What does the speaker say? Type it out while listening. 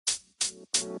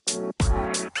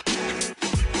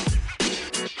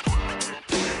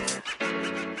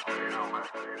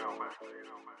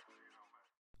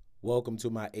Welcome to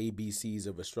my ABCs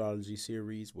of Astrology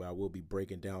series, where I will be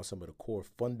breaking down some of the core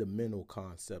fundamental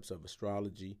concepts of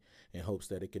astrology in hopes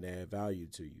that it can add value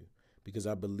to you. Because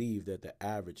I believe that the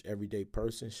average everyday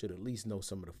person should at least know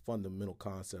some of the fundamental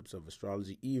concepts of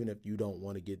astrology, even if you don't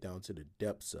want to get down to the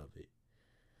depths of it.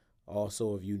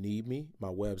 Also, if you need me, my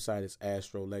website is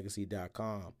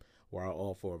astrolegacy.com, where I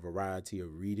offer a variety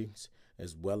of readings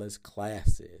as well as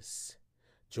classes.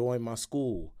 Join my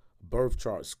school, Birth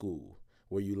Chart School,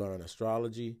 where you learn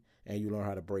astrology and you learn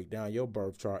how to break down your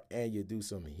birth chart and you do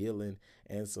some healing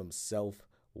and some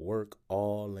self-work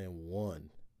all in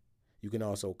one. You can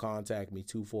also contact me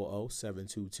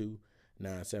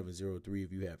 240-722-9703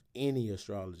 if you have any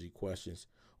astrology questions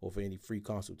or for any free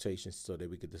consultations so that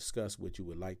we could discuss what you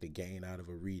would like to gain out of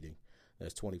a reading.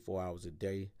 That's 24 hours a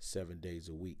day, 7 days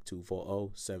a week.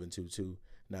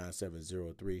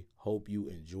 240-722-9703. Hope you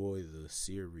enjoy the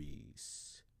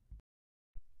series.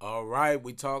 All right,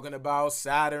 we're talking about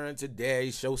Saturn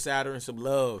today. Show Saturn some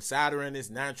love. Saturn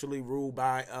is naturally ruled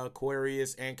by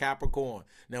Aquarius and Capricorn.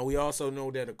 Now, we also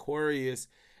know that Aquarius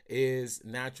is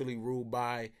naturally ruled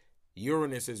by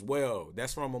Uranus as well.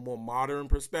 That's from a more modern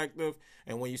perspective.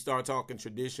 And when you start talking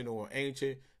traditional or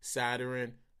ancient,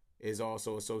 Saturn is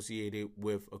also associated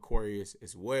with Aquarius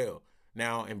as well.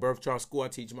 Now, in Birth Chart School, I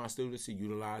teach my students to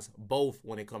utilize both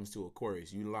when it comes to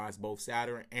Aquarius. Utilize both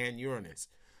Saturn and Uranus.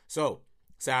 So,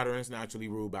 Saturn is naturally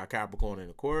ruled by Capricorn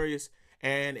and Aquarius,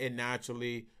 and it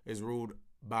naturally is ruled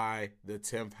by the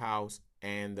 10th house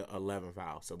and the 11th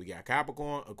house. So we got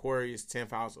Capricorn, Aquarius,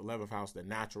 10th house, 11th house, the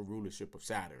natural rulership of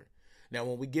Saturn. Now,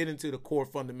 when we get into the core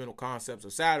fundamental concepts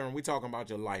of Saturn, we're talking about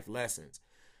your life lessons,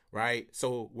 right?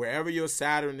 So wherever your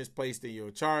Saturn is placed in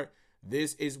your chart,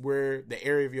 this is where the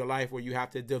area of your life where you have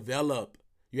to develop.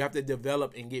 You have to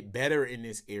develop and get better in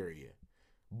this area.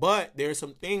 But there are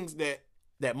some things that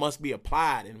must be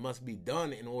applied and must be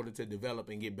done in order to develop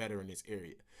and get better in this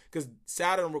area. Because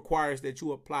Saturn requires that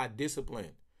you apply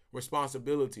discipline,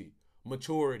 responsibility,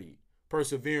 maturity,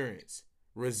 perseverance,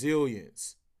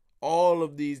 resilience. All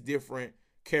of these different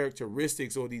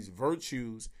characteristics or these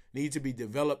virtues need to be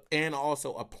developed and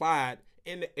also applied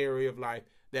in the area of life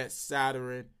that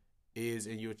Saturn is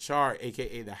in your chart,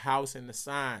 aka the house and the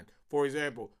sign. For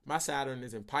example, my Saturn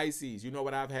is in Pisces. You know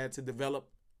what I've had to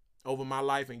develop over my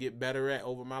life and get better at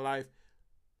over my life?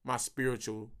 My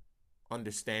spiritual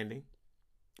understanding,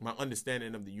 my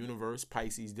understanding of the universe,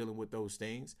 Pisces dealing with those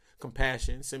things,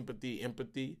 compassion, sympathy,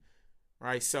 empathy,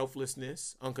 right?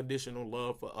 Selflessness, unconditional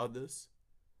love for others,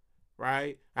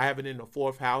 right? I have it in the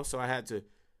 4th house, so I had to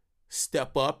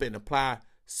step up and apply a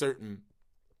certain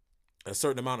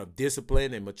amount of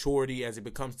discipline and maturity as it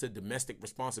becomes to domestic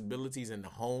responsibilities in the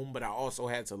home. But I also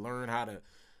had to learn how to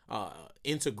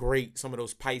integrate some of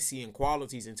those Piscean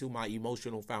qualities into my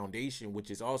emotional foundation,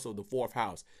 which is also the 4th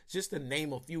house. Just to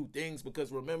name a few things,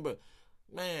 because remember,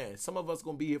 man, some of us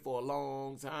going to be here for a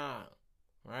long time,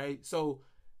 right? So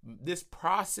this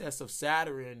process of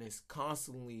Saturn is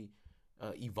constantly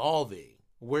evolving.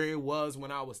 Where it was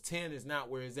when I was 10 is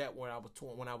not where it's at when I was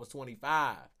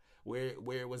 25. Where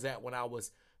it was at when I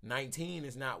was 19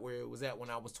 is not where it was at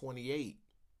when I was 28,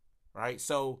 right?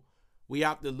 So we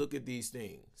have to look at these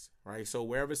things, right? So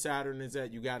wherever Saturn is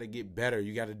at, you got to get better.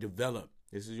 You got to develop.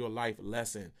 This is your life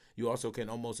lesson. You also can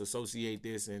almost associate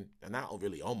this, and not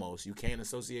really almost, you can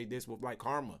associate this with like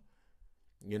karma,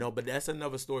 but that's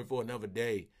another story for another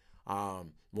day.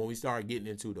 When we start getting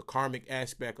into the karmic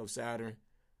aspect of Saturn.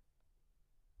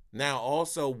 Now,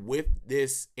 also with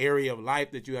this area of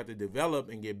life that you have to develop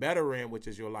and get better in, which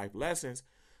is your life lessons,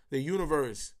 the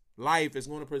universe, life is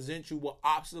going to present you with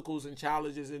obstacles and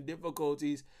challenges and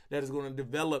difficulties that is going to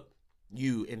develop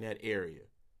you in that area,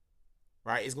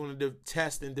 right? It's going to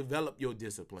test and develop your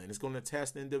discipline. It's going to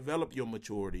test and develop your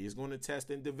maturity. It's going to test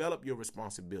and develop your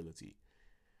responsibility,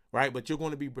 right? But you're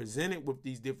going to be presented with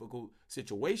these difficult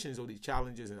situations or these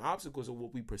challenges and obstacles, or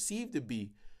what we perceive to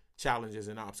be challenges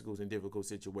and obstacles and difficult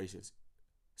situations,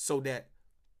 so that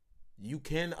you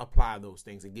can apply those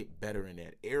things and get better in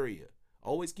that area.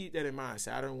 Always keep that in mind.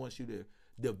 Saturn wants you to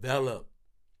develop.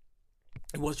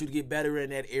 It wants you to get better in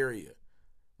that area,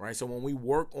 right? So when we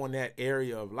work on that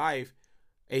area of life,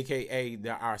 aka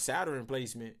our Saturn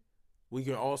placement, we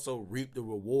can also reap the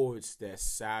rewards that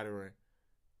Saturn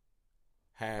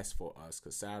has for us,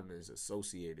 because Saturn is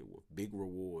associated with big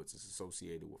rewards. It's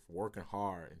associated with working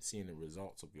hard and seeing the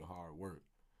results of your hard work.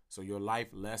 So your life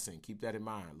lesson, keep that in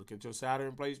mind. Look at your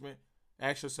Saturn placement.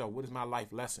 Ask yourself, what is my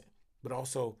life lesson? But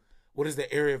also, what is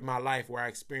the area of my life where I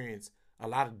experience a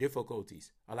lot of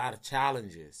difficulties, a lot of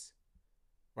challenges,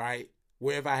 right?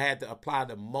 Where if I had to apply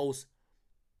the most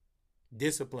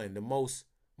discipline, the most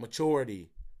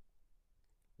maturity,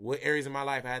 what areas of my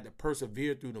life I had to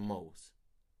persevere through the most.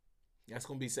 That's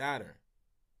going to be Saturn,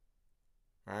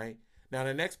 right? Now,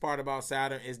 the next part about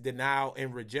Saturn is denial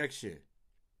and rejection,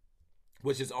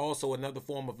 which is also another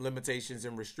form of limitations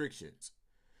and restrictions.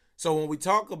 So when we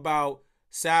talk about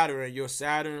Saturn, your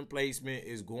Saturn placement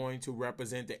is going to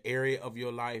represent the area of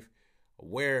your life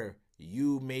where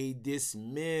you may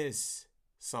dismiss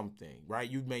something, right?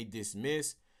 You may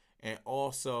dismiss, and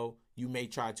also you may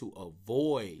try to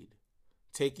avoid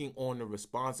taking on the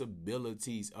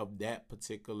responsibilities of that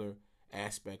particular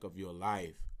aspect of your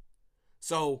life.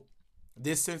 So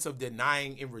this sense of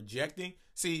denying and rejecting,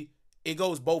 see, it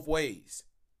goes both ways.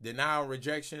 Denial,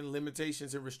 rejection,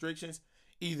 limitations, and restrictions.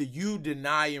 Either you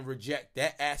deny and reject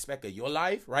that aspect of your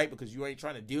life, right? Because you ain't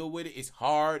trying to deal with it. It's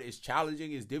hard, it's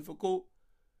challenging, it's difficult,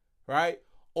 right?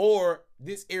 Or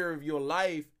this area of your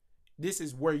life, this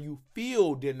is where you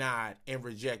feel denied and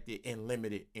rejected and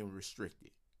limited and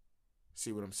restricted.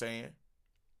 See what I'm saying?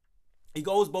 It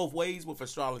goes both ways with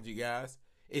astrology, guys.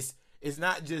 It's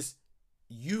not just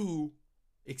you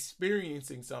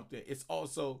experiencing something. It's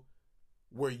also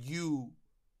where you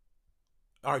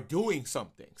are doing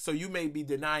something. So you may be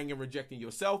denying and rejecting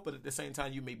yourself, but at the same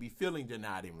time, you may be feeling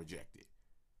denied and rejected.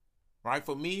 Right?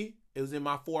 For me, it was in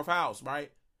my fourth house,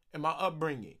 right? In my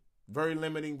upbringing. Very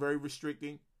limiting, very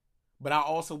restricting. But I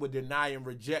also would deny and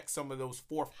reject some of those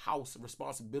fourth house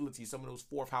responsibilities, some of those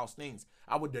fourth house things.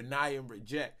 I would deny and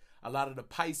reject a lot of the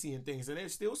Piscean things. And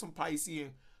there's still some Piscean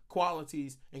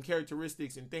qualities and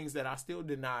characteristics and things that I still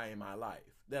deny in my life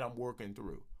that I'm working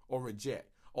through or reject.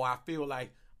 Or I feel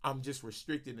like I'm just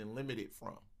restricted and limited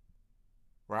from.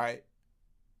 Right?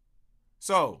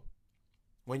 So,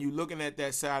 when you're looking at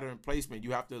that Saturn placement,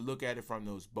 you have to look at it from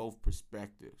those both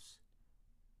perspectives.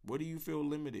 What do you feel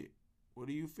limited? What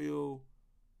do you feel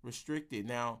restricted?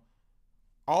 Now,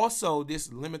 also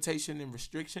this limitation and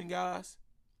restriction, guys,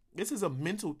 this is a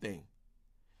mental thing.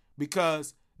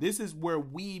 Because this is where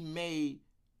we may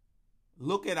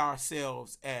look at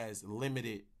ourselves as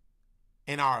limited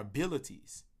in our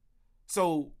abilities.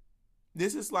 So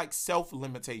this is like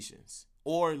self-limitations.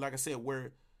 Or like I said,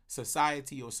 where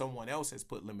society or someone else has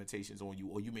put limitations on you,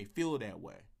 or you may feel that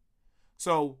way.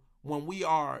 So when we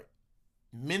are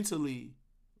mentally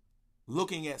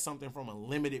looking at something from a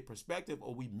limited perspective,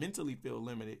 or we mentally feel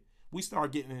limited, we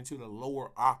start getting into the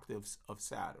lower octaves of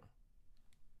Saturn,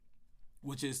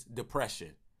 which is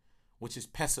depression, which is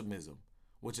pessimism,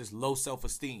 which is low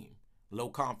self-esteem, low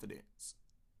confidence,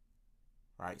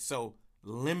 right? So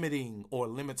limiting or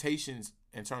limitations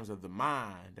in terms of the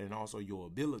mind and also your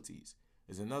abilities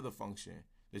is another function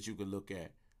that you could look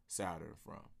at Saturn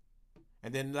from.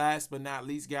 And then last but not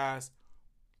least, guys,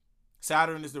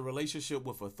 Saturn is the relationship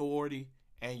with authority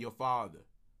and your father.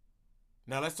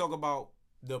 Now let's talk about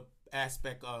the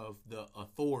aspect of the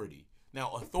authority.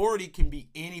 Now, authority can be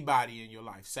anybody in your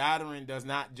life. Saturn does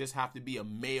not just have to be a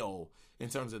male in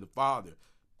terms of the father.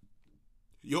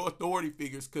 Your authority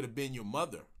figures could have been your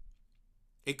mother.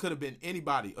 It could have been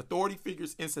anybody. Authority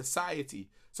figures in society.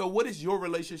 So what is your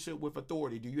relationship with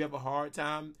authority? Do you have a hard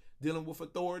time dealing with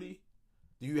authority?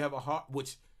 Do you have a hard,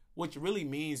 which really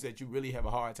means that you really have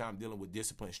a hard time dealing with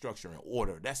discipline, structure, and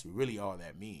order. That's really all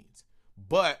that means.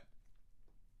 But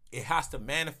it has to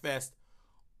manifest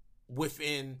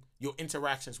within your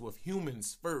interactions with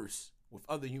humans first, with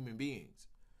other human beings.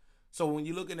 So when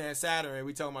you're looking at Saturn and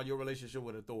we're talking about your relationship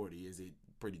with authority, is it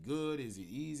pretty good? Is it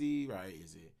easy, right?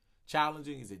 Is it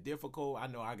challenging? Is it difficult? I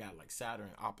know I got like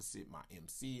Saturn opposite my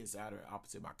MC and Saturn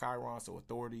opposite my Chiron, so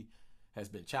authority has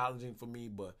been challenging for me,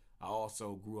 but I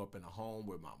also grew up in a home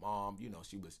where my mom,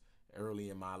 she was early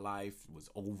in my life, was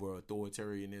over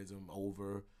authoritarianism,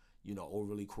 over,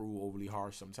 overly cruel, overly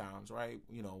harsh sometimes, right?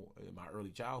 In my early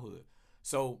childhood.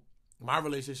 So my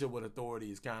relationship with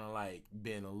authority is kind of like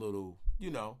been a little,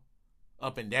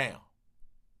 up and down,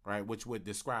 right? Which would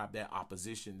describe that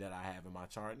opposition that I have in my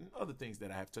chart and other things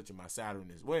that I have touching my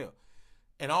Saturn as well.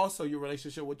 And also your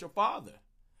relationship with your father.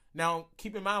 Now,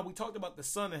 keep in mind, we talked about the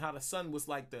sun and how the sun was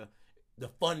like the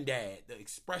fun dad, the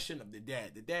expression of the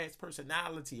dad's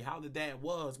personality, how the dad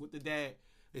was, what the dad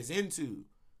is into.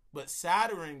 But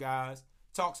Saturn, guys,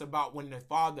 talks about when the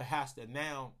father has to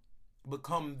now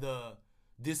become the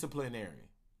disciplinarian.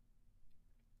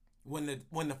 When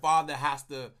the father has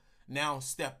to now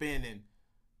step in and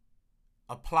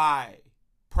apply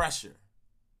pressure,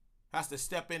 has to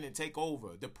step in and take over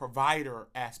the provider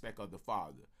aspect of the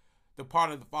father, the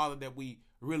part of the father that we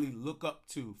really look up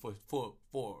to for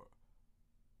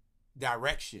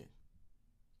direction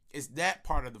It's that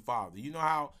part of the father. You know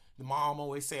how the mom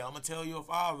always say, I'm going to tell your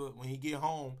father when he get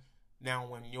home. Now,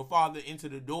 when your father enter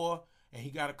the door and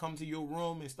he got to come to your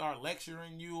room and start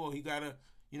lecturing you, or he got to,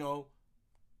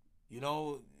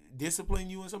 discipline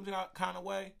you in some kind of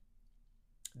way,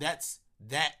 that's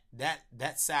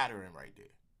Saturn right there.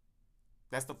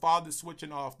 That's the father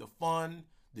switching off the fun,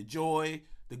 the joy,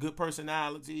 the good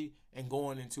personality, and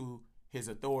going into his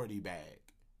authority bag.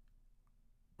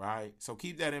 Right? So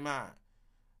keep that in mind.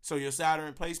 So your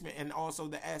Saturn placement and also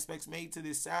the aspects made to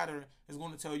this Saturn is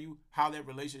going to tell you how that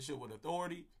relationship with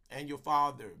authority and your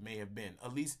father may have been.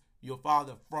 At least your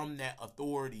father from that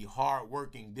authority,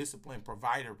 hardworking, disciplined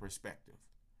provider perspective.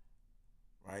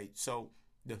 Right? So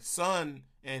the sun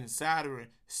and Saturn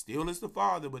still is the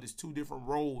father, but it's two different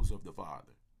roles of the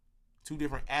father. Two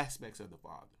different aspects of the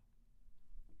father.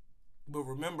 But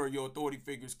remember, your authority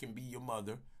figures can be your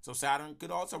mother. So Saturn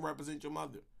could also represent your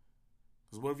mother.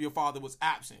 Because what if your father was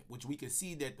absent? Which we could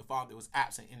see that the father was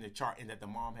absent in the chart and that the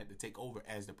mom had to take over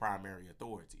as the primary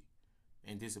authority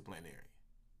and disciplinary.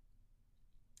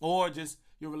 Or just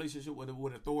your relationship with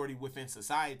authority within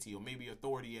society, or maybe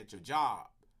authority at your job.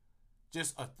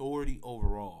 Just authority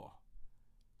overall.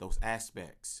 Those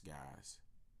aspects, guys,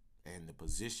 and the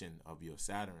position of your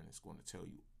Saturn is going to tell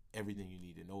you everything you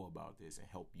need to know about this and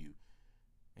help you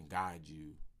and guide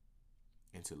you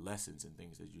into lessons and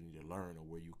things that you need to learn, or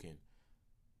where you can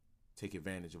take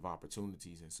advantage of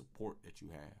opportunities and support that you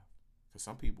have. Because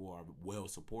some people are well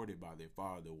supported by their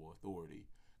father or authority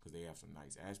because they have some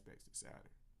nice aspects to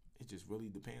Saturn. It just really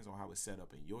depends on how it's set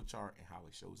up in your chart and how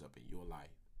it shows up in your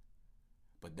life.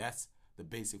 But that's the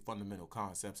basic fundamental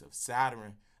concepts of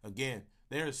Saturn. Again,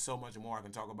 there is so much more I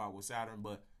can talk about with Saturn,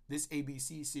 but this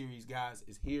ABC series, guys,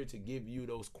 is here to give you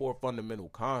those core fundamental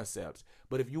concepts.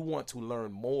 But if you want to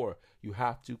learn more, you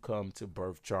have to come to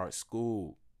Birth Chart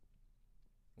School.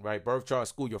 Right? Birth Chart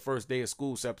School, your first day of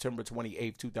school, September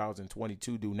 28th,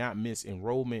 2022. Do not miss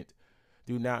enrollment.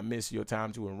 Do not miss your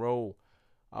time to enroll.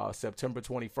 September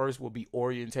 21st will be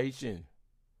orientation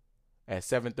at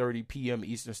 7:30 p.m.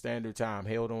 Eastern Standard Time,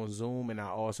 held on Zoom, and I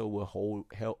also will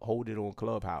hold it on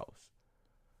Clubhouse.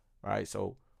 All right,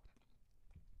 so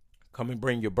come and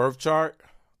bring your birth chart.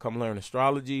 Come learn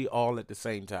astrology all at the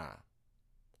same time.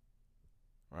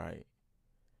 Right.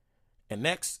 And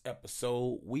next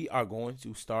episode, we are going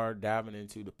to start diving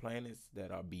into the planets that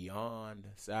are beyond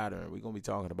Saturn. We're going to be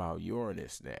talking about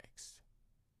Uranus next.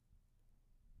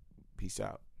 Peace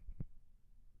out.